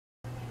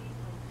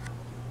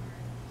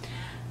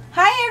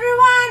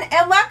Hi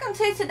everyone, and welcome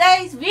to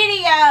today's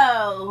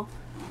video.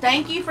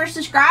 Thank you for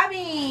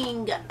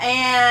subscribing,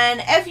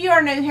 and if you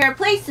are new here,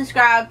 please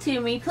subscribe to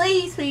me.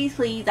 Please, please,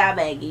 please, I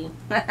beg you.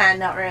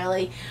 Not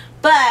really,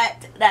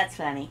 but that's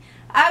funny.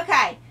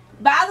 Okay,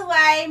 by the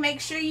way, make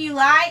sure you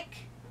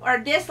like or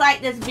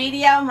dislike this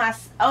video. My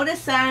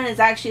oldest son is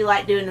actually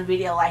like doing a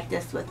video like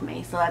this with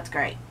me, so that's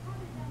great.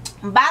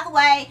 By the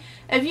way,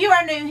 if you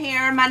are new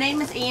here, my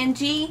name is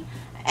Angie,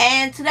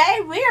 and today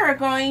we are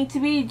going to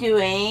be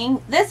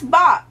doing this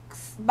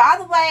box. By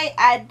the way,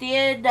 I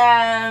did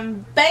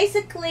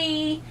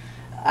basically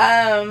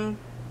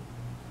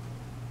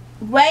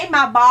weigh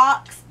my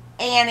box,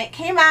 and it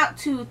came out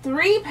to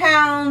 3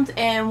 pounds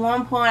and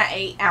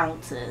 1.8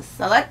 ounces.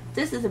 So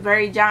this is a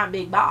very giant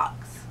big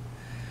box.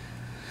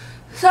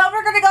 So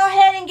we're going to go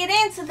ahead and get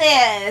into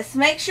this.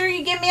 Make sure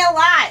you give me a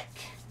like.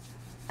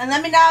 And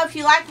let me know if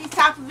you like these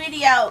type of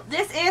video.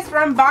 This is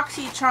from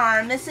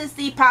Boxycharm. This is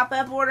the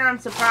pop-up order. I'm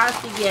surprised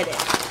to get it.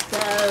 So,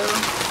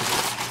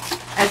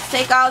 let's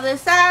take all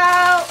this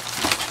out.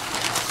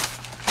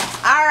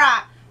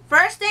 Alright.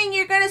 First thing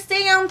you're going to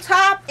see on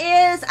top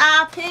is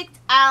I picked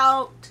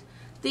out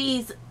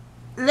these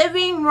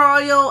Living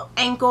Royal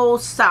ankle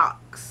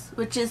socks,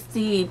 which is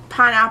the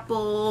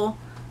pineapple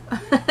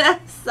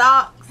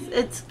socks.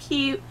 It's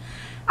cute.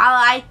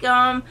 I like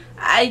them.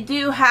 I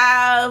do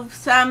have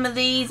some of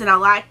these and I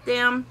like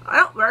them. I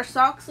don't wear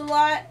socks a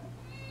lot,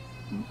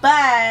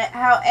 but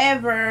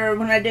however,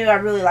 when I do, I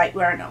really like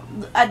wearing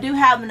them. I do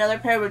have another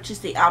pair, which is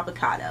the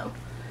avocado,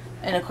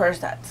 and of course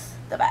that's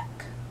the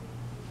back.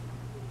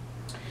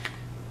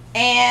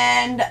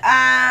 And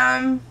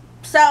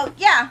so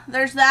yeah,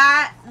 there's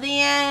that.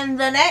 Then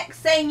the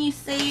next thing you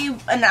see,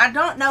 and I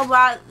don't know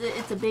why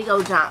it's a big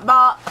old giant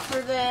box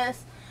for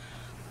this,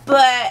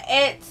 but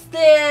it's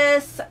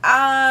this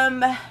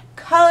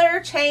color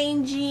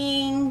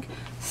changing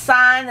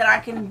sign that I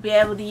can be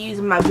able to use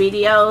in my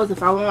videos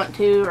if I want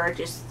to, or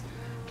just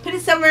put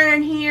it somewhere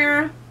in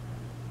here.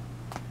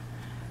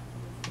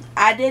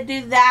 I did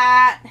do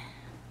that.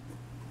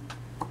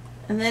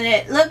 And then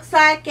it looks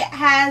like it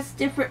has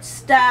different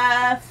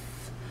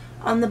stuff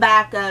on the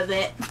back of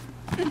it,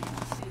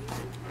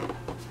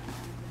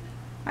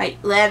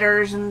 like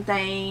letters and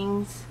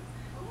things.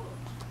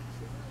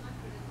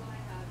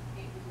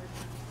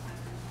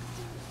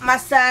 My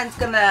son's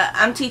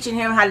I'm teaching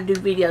him how to do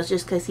videos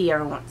just because he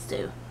ever wants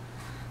to.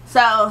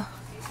 So,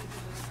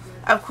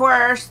 of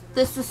course,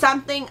 this is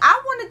something, I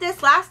wanted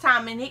this last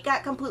time and it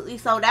got completely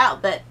sold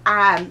out, but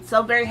I'm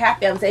so very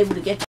happy I was able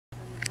to get it.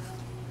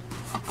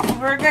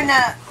 We're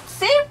gonna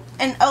see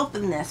and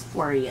open this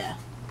for you,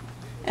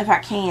 if I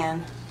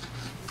can.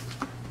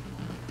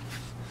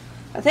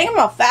 I think I'm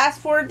gonna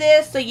fast forward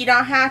this so you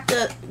don't have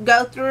to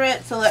go through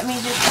it, so let me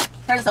just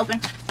try this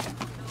open.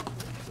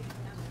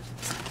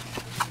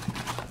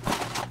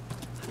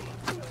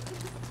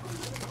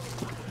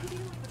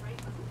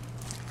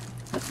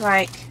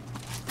 Like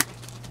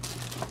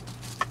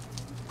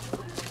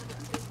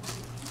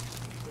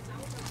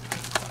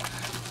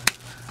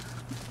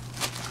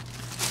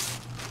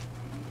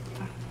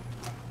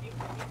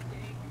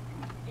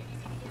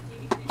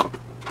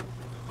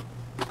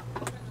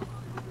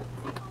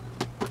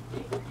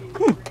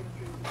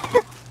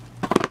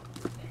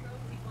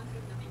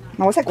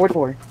Oh, what's that cord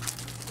for?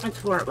 it's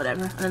for it,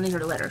 whatever. And then these are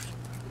the letters.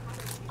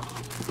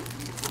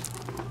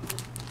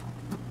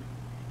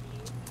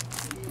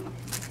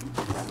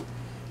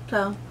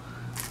 So,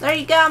 there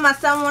you go. My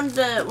son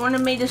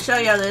wanted me to show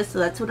y'all this, so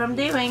that's what I'm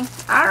doing.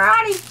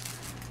 Alrighty.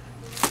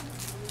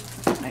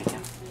 There you go.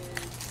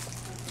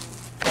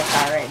 That's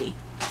already.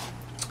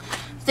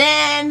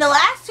 Then, the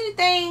last two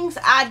things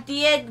I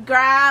did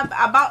grab,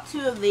 I bought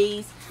 2 of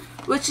these,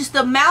 which is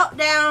the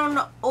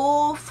Meltdown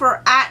Oil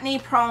for Acne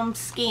Prone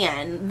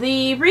Skin.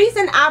 The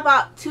reason I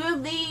bought 2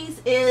 of these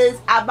is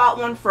I bought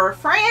one for a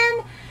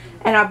friend,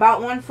 and I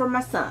bought one for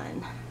my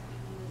son.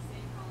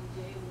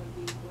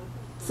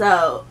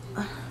 So,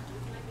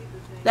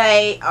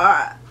 they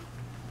are,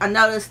 I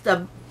noticed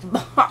the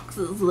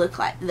boxes look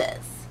like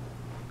this,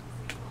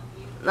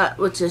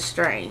 which is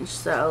strange,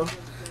 so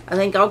I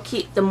think I'll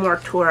keep the more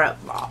tore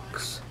up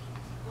box.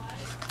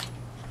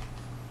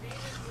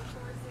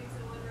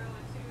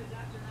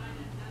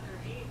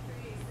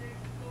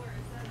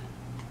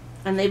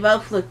 And they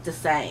both look the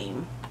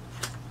same.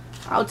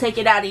 I'll take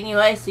it out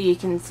anyway so you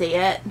can see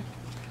it,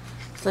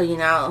 so you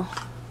know.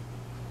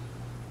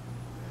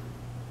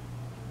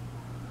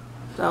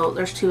 So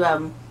there's 2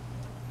 of them.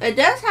 It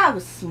does have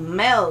a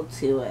smell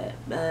to it,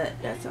 but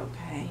that's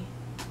okay.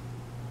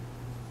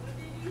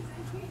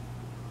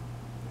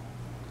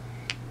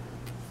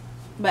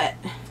 But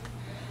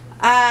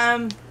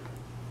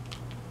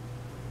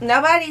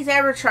nobody's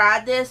ever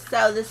tried this,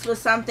 so this was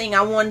something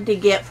I wanted to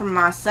get for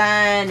my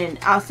son and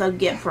also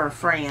get for a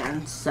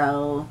friend.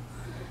 So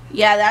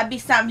yeah, that'd be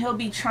something he'll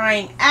be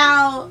trying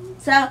out.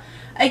 So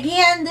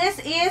again, this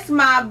is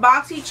my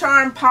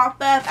Boxycharm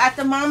pop-up. At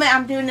the moment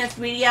I'm doing this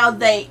video,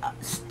 they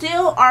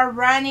still are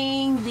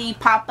running the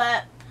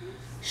pop-up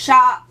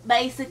shop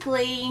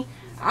basically.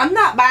 I'm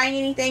not buying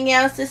anything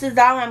else. This is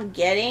all I'm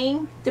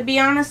getting, to be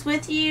honest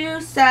with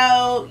you.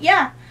 So,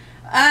 yeah.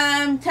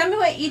 Tell me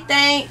what you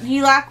think. Do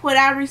you like what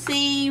I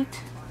received?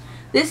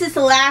 This is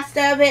the last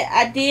of it.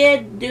 I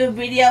did do a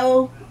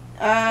video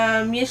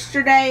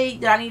yesterday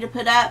that I need to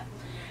put up.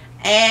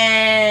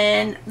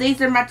 And these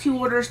are my 2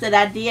 orders that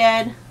I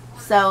did.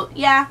 So,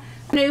 yeah.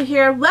 New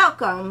here,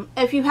 welcome.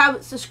 If you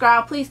haven't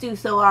subscribed, please do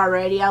so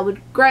already. I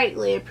would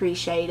greatly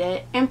appreciate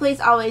it. And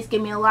please always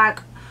give me a like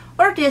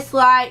or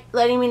dislike,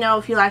 letting me know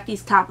if you like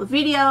these type of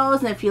videos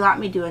and if you like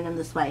me doing them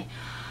this way.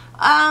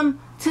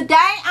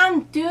 Today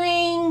I'm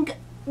doing,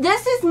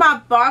 this is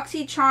my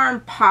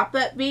Boxycharm Pop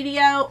Up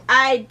video.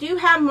 I do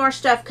have more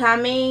stuff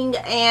coming,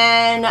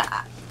 and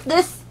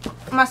this,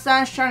 my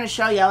son's trying to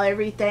show y'all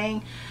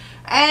everything.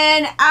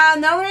 And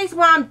the only reason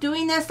why I'm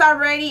doing this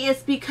already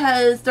is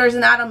because there's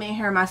an item in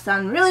here my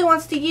son really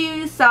wants to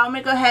use. So I'm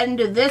going to go ahead and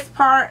do this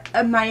part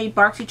of my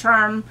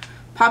Boxycharm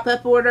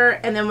pop-up order,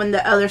 and then when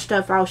the other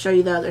stuff, I'll show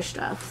you the other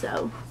stuff.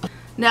 So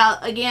now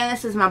again,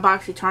 this is my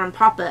Boxycharm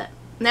pop-up.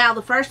 Now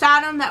the first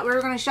item that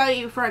we're going to show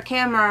you for a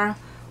camera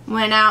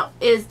went out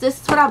is,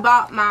 this is what I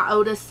bought my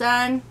oldest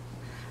son.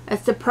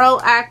 It's the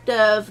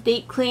Proactive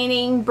Deep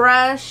Cleaning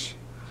Brush,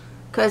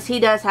 because he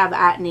does have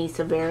acne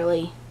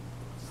severely.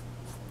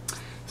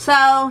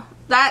 So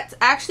that's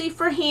actually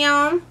for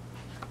him.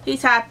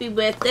 He's happy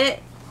with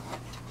it.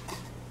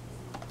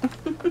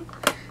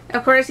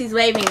 Of course, he's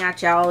waving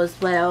at y'all as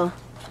well.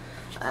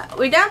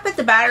 We don't put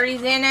the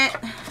batteries in it.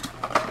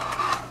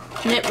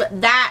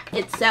 And that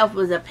itself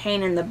was a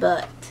pain in the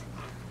butt.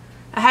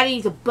 I had to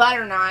use a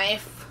butter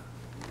knife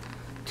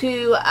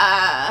to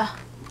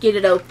get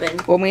it open.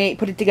 Want me to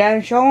put it together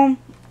and show them?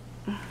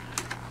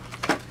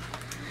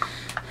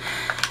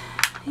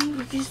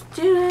 You just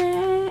do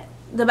it.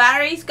 The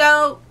batteries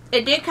go,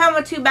 it did come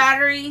with 2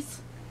 batteries.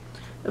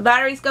 The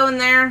batteries go in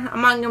there.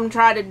 I'm not going to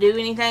try to do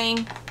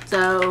anything.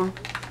 So,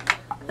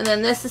 and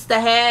then this is the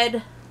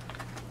head.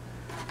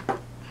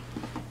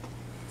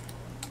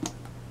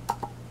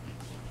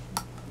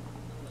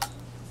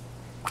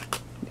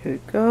 There we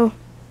go.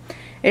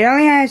 It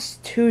only has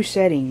 2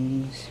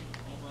 settings.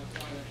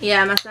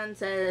 Yeah, my son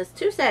says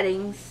 2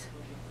 settings.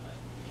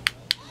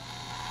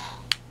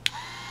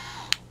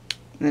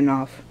 And then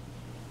off.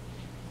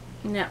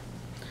 No.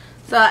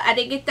 So I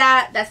did get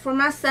that. That's for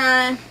my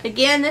son.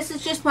 Again, this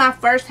is just my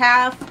first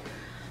half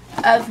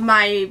of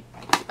my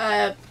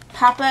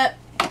pop-up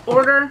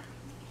order.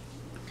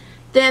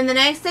 Then the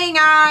next thing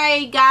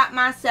I got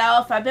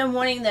myself, I've been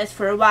wanting this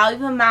for a while.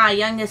 Even my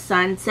youngest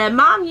son said,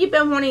 "Mom, you've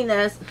been wanting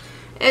this."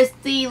 It's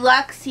the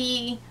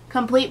Luxie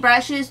Complete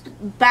Brushes.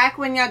 Back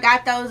when y'all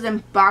got those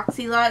in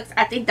Boxylux,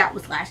 I think that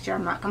was last year.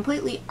 I'm not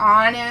completely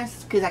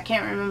honest because I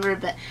can't remember,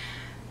 but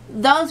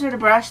those are the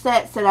brush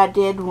sets that I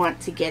did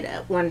want to get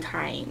at one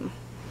time.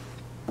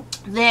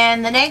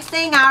 Then the next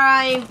thing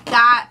I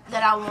got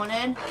that I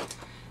wanted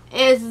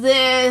is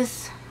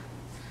this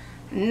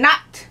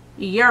Not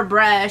Your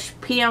Brush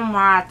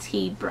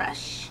PMYT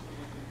brush.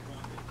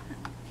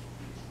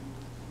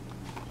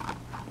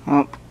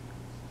 Oh.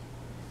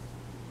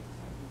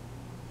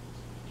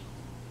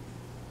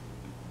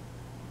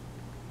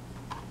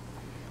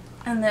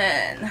 And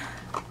then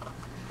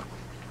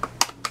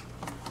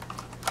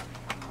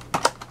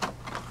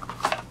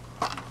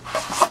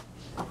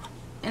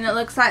it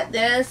looks like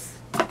this.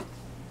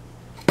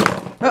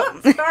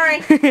 Oh,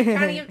 sorry. Trying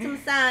to give it some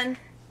sun.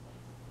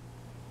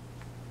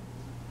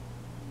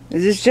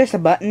 Is this just a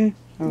button?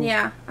 Oh.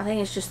 Yeah, I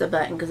think it's just a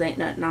button because ain't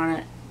nothing on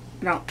it.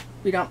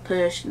 We don't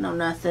push, no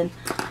nothing.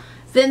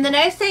 Then the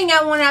next thing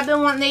I've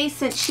been wanting these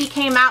since she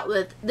came out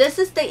with. This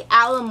is the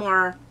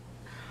Alamore,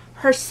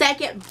 her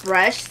second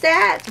brush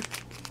set.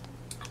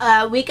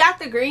 We got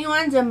the green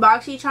ones in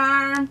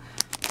Boxycharm,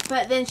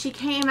 but then she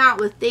came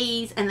out with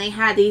these, and they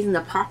had these in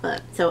the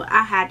pop-up, so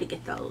I had to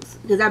get those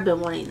because I've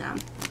been wanting them.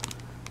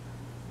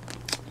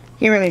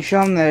 Can't really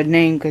show them the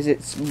name because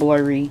it's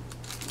blurry.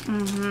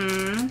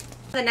 The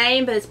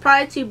name, but it's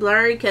probably too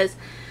blurry because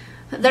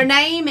their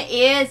name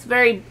is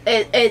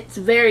it's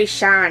very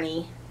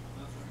shiny.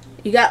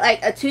 You got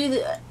like a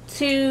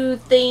two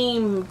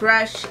theme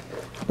brush.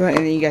 And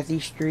then you got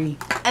these 3.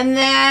 And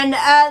then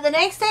the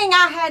next thing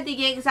I had to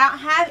get, because I don't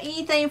have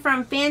anything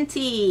from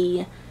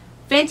Fenty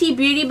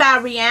Beauty by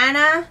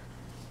Rihanna.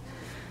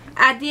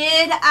 I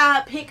did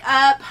pick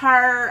up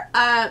her,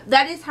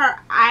 that is her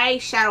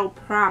eyeshadow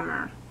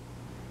primer.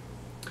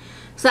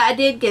 So I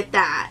did get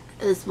that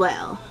as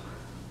well.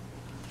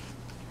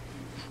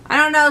 I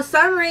don't know,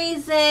 some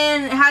reason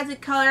it has a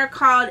color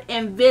called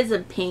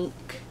Invisipink.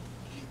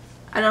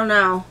 I don't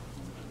know.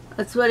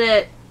 That's what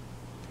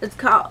it's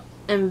called.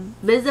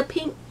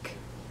 Invisipink.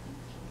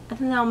 I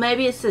don't know,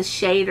 maybe it's a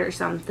shade or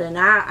something.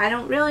 I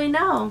don't really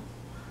know.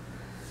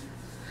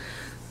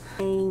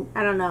 I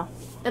don't know.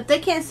 If they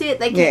can't see it,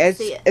 they can't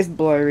see it. It's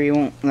blurry.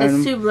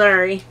 It's too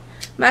blurry.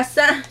 My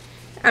son,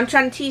 I'm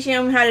trying to teach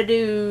him how to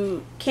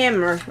do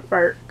camera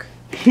work.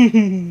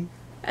 And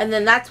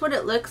then that's what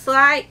it looks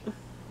like.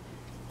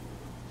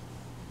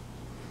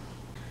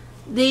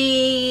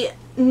 The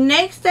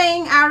next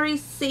thing I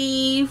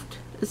received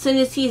as soon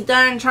as he's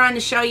done trying to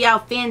show y'all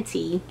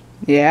fancy.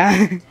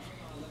 Yeah.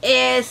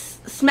 Is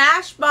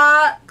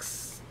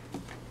Smashbox.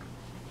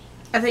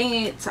 I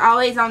think it's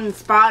always on the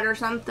spot or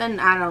something.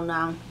 I don't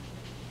know.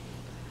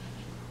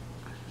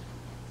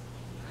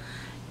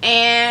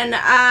 And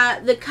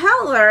the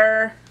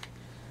color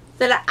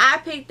that I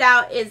picked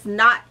out is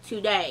Not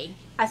Today.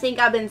 I think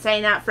I've been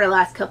saying that for the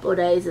last couple of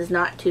days, is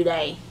Not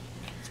Today.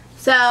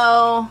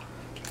 So,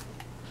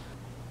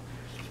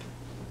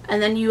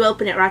 and then you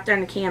open it right there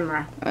in the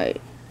camera. I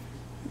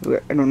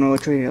don't know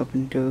which way to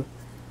open to.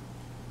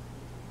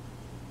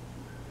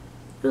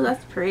 Ooh,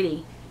 that's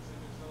pretty.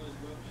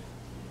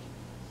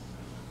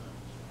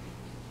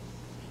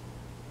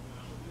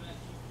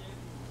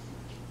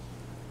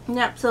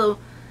 Yep, so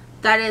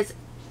that is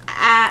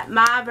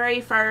my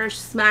very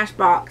first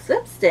Smashbox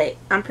lipstick.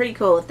 I'm pretty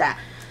cool with that.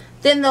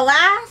 Then the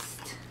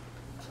last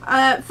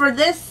for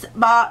this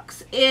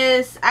box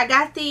is I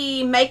got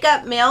the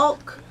Makeup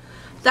Milk.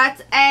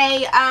 That's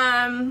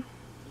a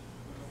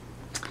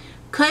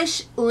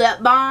Kush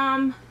lip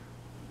balm.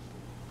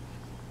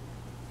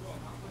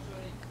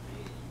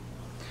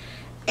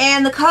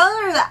 And the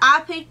color that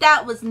I picked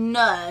out was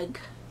Nug.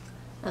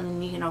 And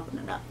then you can open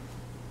it up.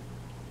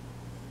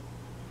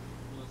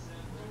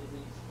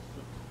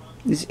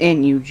 It's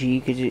N-U-G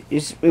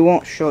because it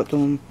won't show it to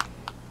them.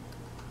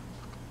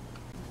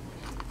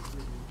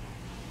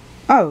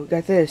 Oh,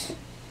 got this.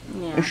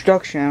 Yeah.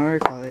 Instruction, I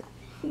would call it.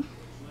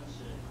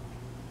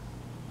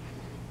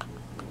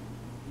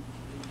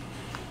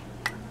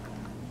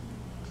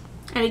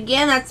 And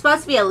again, that's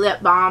supposed to be a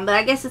lip balm, but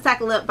I guess it's like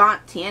a lip balm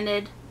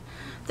tinted.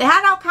 They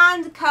had all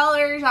kinds of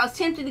colors. I was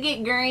tempted to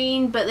get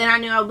green, but then I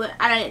knew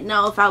I didn't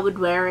know if I would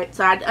wear it,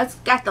 so I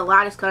just got the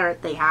lightest color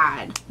that they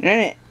had.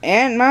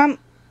 And Mom,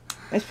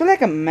 it's feel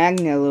like a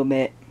magnet a little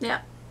bit.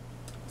 Yep.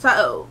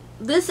 So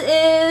this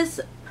is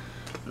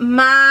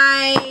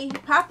my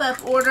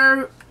pop-up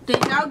order.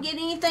 Did y'all get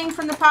anything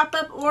from the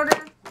pop-up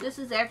order? This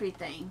is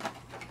everything.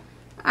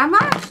 I'm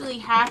actually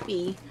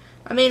happy.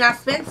 I mean, I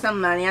spent some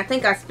money. I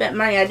think I spent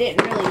money I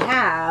didn't really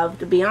have,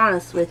 to be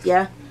honest with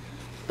you.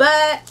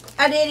 But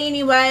I did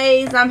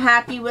anyways. I'm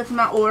happy with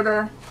my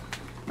order.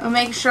 I'll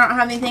make sure I don't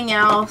have anything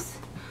else.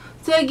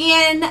 So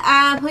again,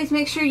 please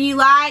make sure you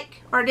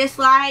like or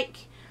dislike.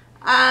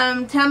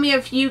 Tell me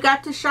if you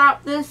got to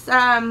shop this.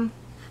 Yeah,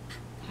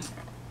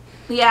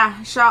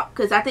 shop,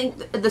 because I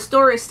think the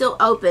store is still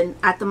open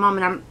at the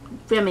moment I'm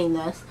filming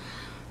this.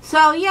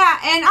 So yeah,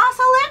 and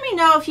also let me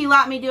know if you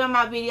like me doing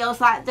my videos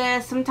like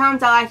this.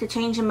 Sometimes I like to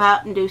change them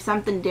up and do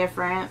something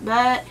different,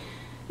 but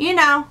you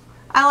know,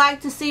 I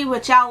like to see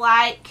what y'all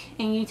like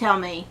and you tell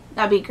me.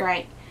 That'd be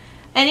great.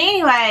 And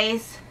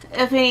anyways,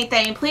 if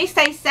anything, please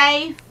stay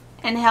safe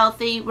and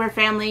healthy where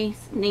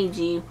families need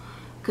you,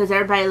 because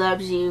everybody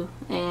loves you,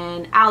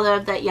 and I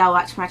love that y'all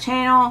watch my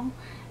channel,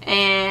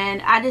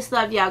 and I just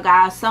love y'all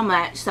guys so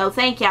much. So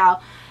thank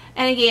y'all,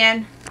 and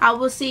again, I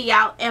will see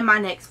y'all in my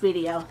next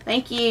video.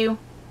 Thank you.